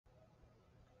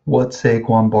What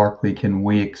Saquon Barkley can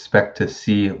we expect to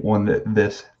see on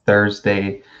this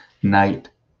Thursday night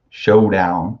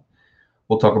showdown?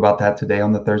 We'll talk about that today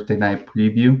on the Thursday night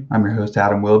preview. I'm your host,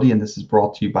 Adam Wilde, and this is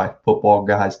brought to you by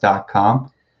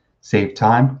Footballguys.com. Save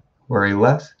time, worry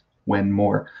less, win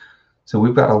more. So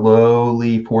we've got a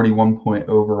lowly 41-point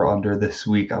over under this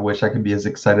week. I wish I could be as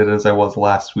excited as I was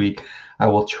last week. I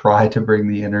will try to bring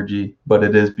the energy, but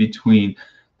it is between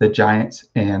the Giants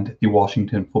and the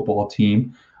Washington football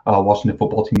team. Washington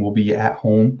football team will be at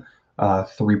home,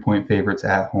 3-point favorites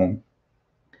at home.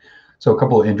 So a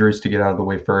couple of injuries to get out of the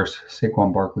way first.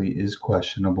 Saquon Barkley is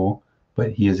questionable,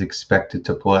 but he is expected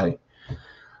to play.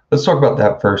 Let's talk about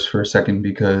that first for a second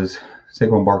because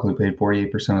Saquon Barkley played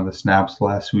 48% of the snaps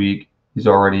last week. He's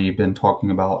already been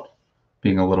talking about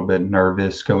being a little bit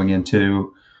nervous going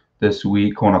into this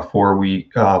week on a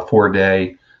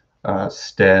 4-day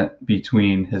stint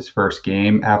between his first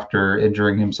game after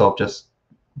injuring himself just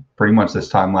pretty much this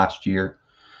time last year.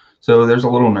 So there's a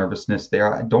little nervousness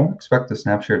there. I don't expect the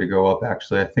snap share to go up,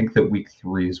 actually. I think that week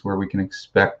 3 is where we can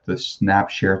expect the snap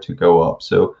share to go up.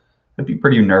 So I'd be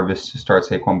pretty nervous to start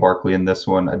Saquon Barkley in this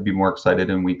one. I'd be more excited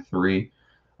in week 3.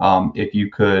 If you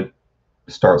could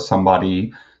start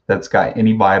somebody that's got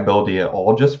any viability at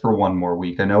all just for one more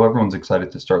week. I know everyone's excited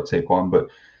to start Saquon, but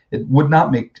it would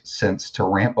not make sense to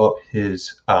ramp up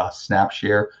his snap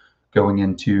share going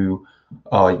into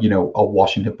a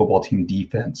Washington football team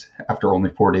defense after only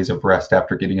 4 days of rest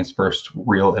after getting his first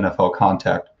real NFL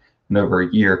contact in over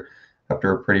a year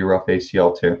after a pretty rough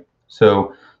ACL too.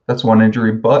 So that's one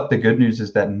injury, but the good news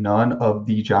is that none of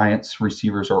the Giants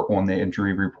receivers are on the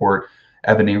injury report.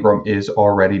 Evan Ingram is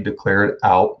already declared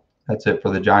out. That's it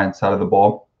for the Giants side of the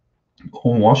ball.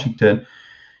 On Washington,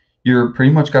 you're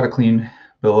pretty much got a clean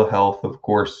bill of health. Of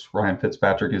course, Ryan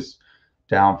Fitzpatrick is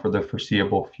down for the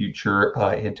foreseeable future.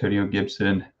 Antonio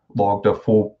Gibson logged a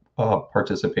full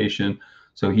participation,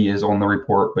 so he is on the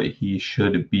report, but he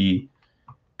should be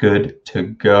good to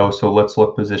go. So let's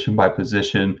look position by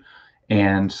position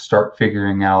and start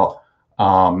figuring out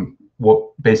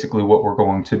what we're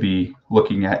going to be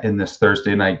looking at in this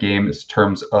Thursday night game in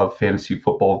terms of fantasy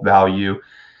football value.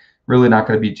 Really not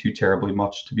going to be too terribly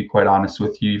much, to be quite honest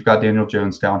with you. You've got Daniel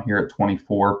Jones down here at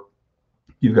 24.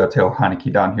 You've got Taylor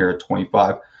Heinicke down here at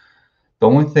 25. The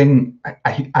only thing,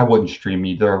 I wouldn't stream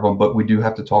either of them, but we do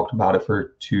have to talk about it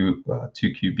for two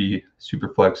QB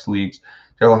Superflex leagues.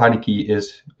 Taylor Heinicke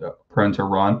is prone to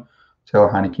run. Taylor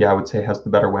Heinicke, I would say, has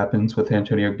the better weapons with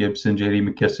Antonio Gibson, J.D.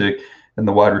 McKissic, and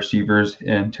the wide receivers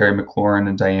in Terry McLaurin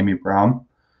and Dyami Brown.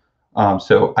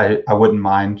 So I wouldn't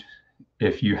mind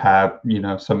if you have,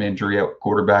 some injury at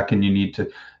quarterback and you need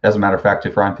to, as a matter of fact,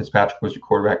 if Ryan Fitzpatrick was your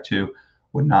quarterback too,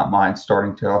 would not mind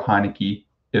starting Taylor Heinicke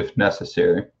if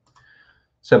necessary.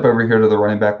 Step over here to the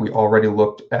running back. We already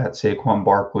looked at Saquon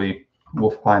Barkley.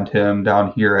 We'll find him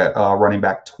down here at running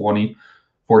back 20.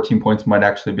 14 points might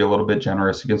actually be a little bit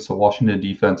generous against the Washington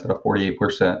defense at a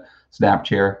 48% snap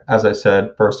share. As I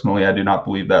said, personally, I do not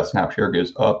believe that snap share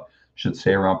goes up. Should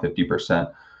stay around 50%.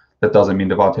 That doesn't mean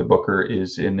Devontae Booker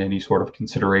is in any sort of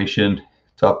consideration.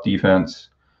 Tough defense.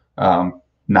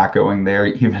 Not going there,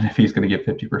 even if he's going to get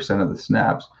 50% of the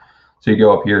snaps. So you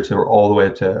go up here to all the way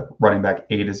to running back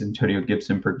 8 is Antonio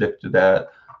Gibson, predicted at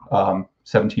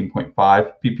 17.5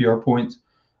 PPR points.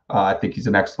 I think he's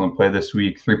an excellent play this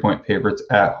week. 3-point favorites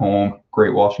at home.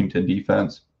 Great Washington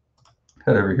defense.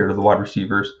 Head over here to the wide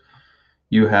receivers.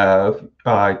 You have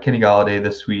Kenny Golladay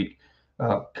this week.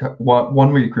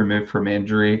 1 week removed from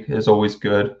injury is always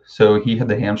good. So he had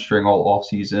the hamstring all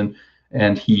offseason,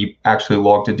 and he actually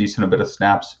logged a decent bit of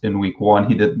snaps in week 1.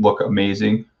 He didn't look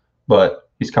amazing, but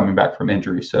he's coming back from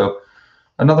injury. So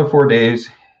another 4 days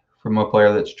from a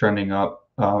player that's trending up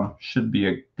should be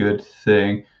a good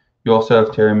thing. You also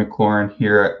have Terry McLaurin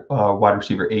here at wide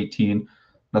receiver 18,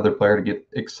 another player to get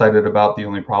excited about. The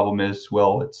only problem is,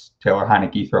 well, it's Taylor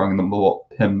Heinicke throwing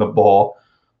him the ball.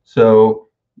 So,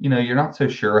 you're not so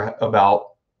sure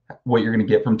about what you're going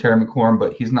to get from Terry McLaurin,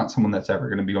 but he's not someone that's ever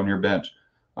going to be on your bench.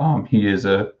 He is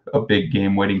a big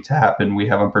game waiting to happen. We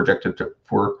have him projected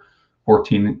for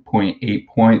 14.8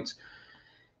 points.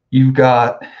 You've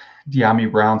got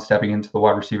Dyami Brown stepping into the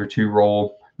wide receiver 2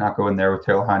 role, not going there with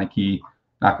Taylor Heinicke,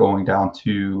 not going down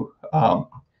to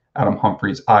Adam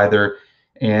Humphries either.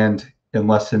 And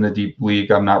unless in a deep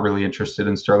league, I'm not really interested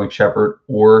in Sterling Shepard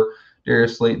or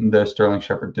Darius Slayton, though Sterling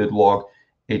Shepard did log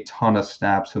a ton of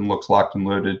snaps and looks locked and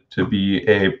loaded to be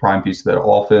a prime piece of that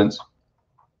offense.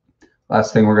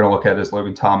 Last thing we're going to look at is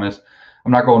Logan Thomas.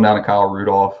 I'm not going down to Kyle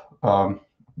Rudolph.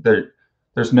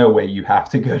 There's no way you have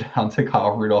to go down to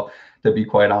Kyle Rudolph, to be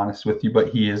quite honest with you, but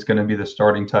he is going to be the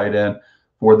starting tight end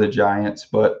for the Giants.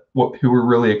 But who we're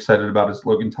really excited about is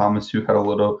Logan Thomas, who had a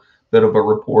little bit of a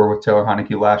rapport with Taylor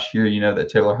Heinicke last year. You know that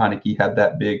Taylor Heinicke had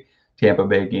that big Tampa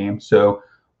Bay game. So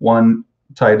one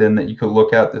tight end that you could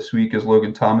look at this week is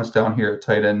Logan Thomas down here at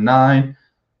tight end 9,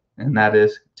 and that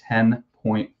is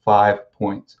 10.5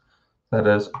 points. That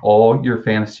is all your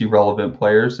fantasy relevant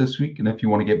players this week. And if you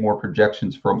want to get more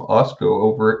projections from us, go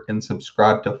over and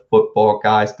subscribe to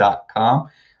footballguys.com.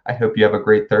 I hope you have a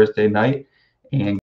great Thursday night and